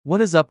What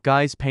is up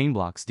guys,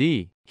 Painblocks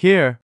D.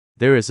 Here,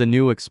 there is a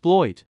new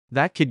exploit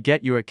that could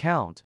get your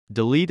account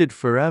deleted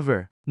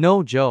forever.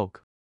 No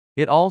joke.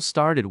 It all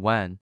started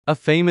when a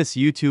famous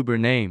YouTuber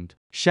named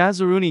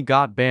Shazaruni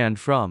got banned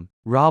from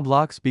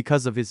Roblox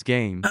because of his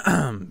game.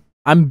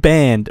 I'm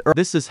banned.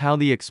 This is how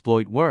the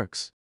exploit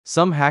works.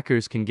 Some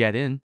hackers can get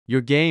in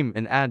your game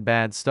and add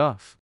bad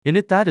stuff in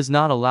it that is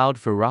not allowed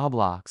for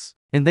Roblox.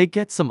 And they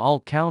get some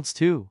alt counts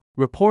too.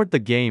 Report the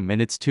game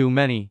and it's too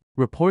many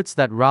reports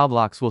that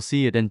Roblox will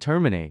see it and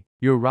terminate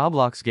your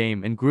Roblox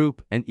game and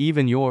group and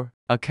even your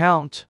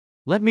account.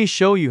 Let me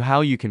show you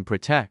how you can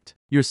protect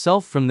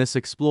yourself from this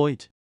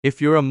exploit.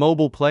 If you're a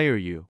mobile player,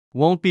 you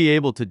won't be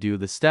able to do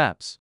the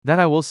steps that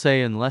I will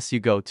say unless you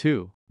go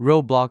to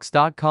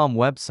roblox.com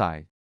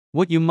website.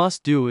 What you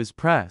must do is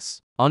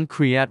press on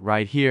create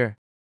right here.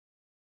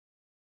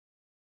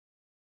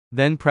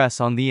 Then press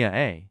on the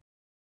A.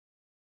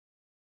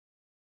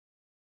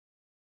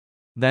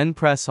 Then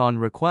press on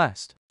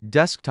request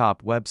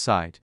desktop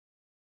website.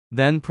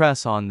 Then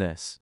press on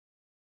this.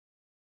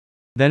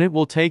 Then it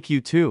will take you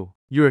to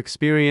your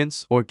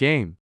experience or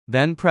game.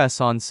 Then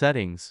press on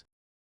settings.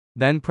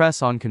 Then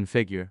press on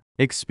configure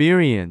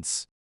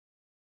experience.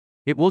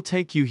 It will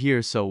take you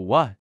here, so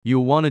what you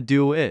want to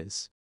do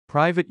is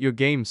private your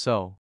game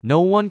so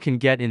no one can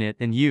get in it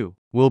and you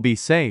will be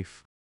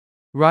safe.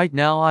 Right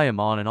now I am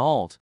on an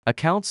alt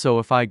account, so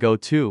if I go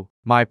to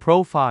my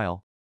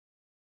profile,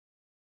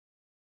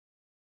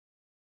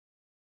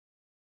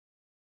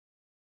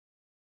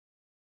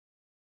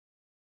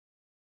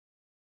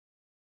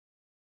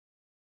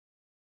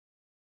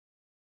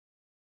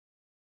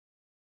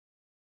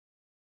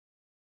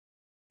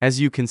 as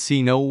you can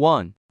see, no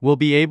one will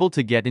be able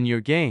to get in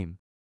your game.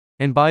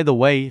 And by the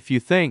way, if you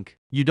think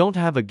you don't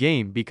have a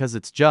game because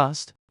it's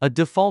just a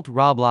default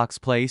Roblox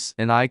place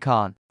and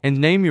icon and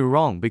name, you're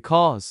wrong,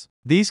 because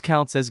these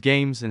counts as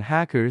games and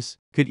hackers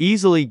could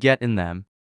easily get in them.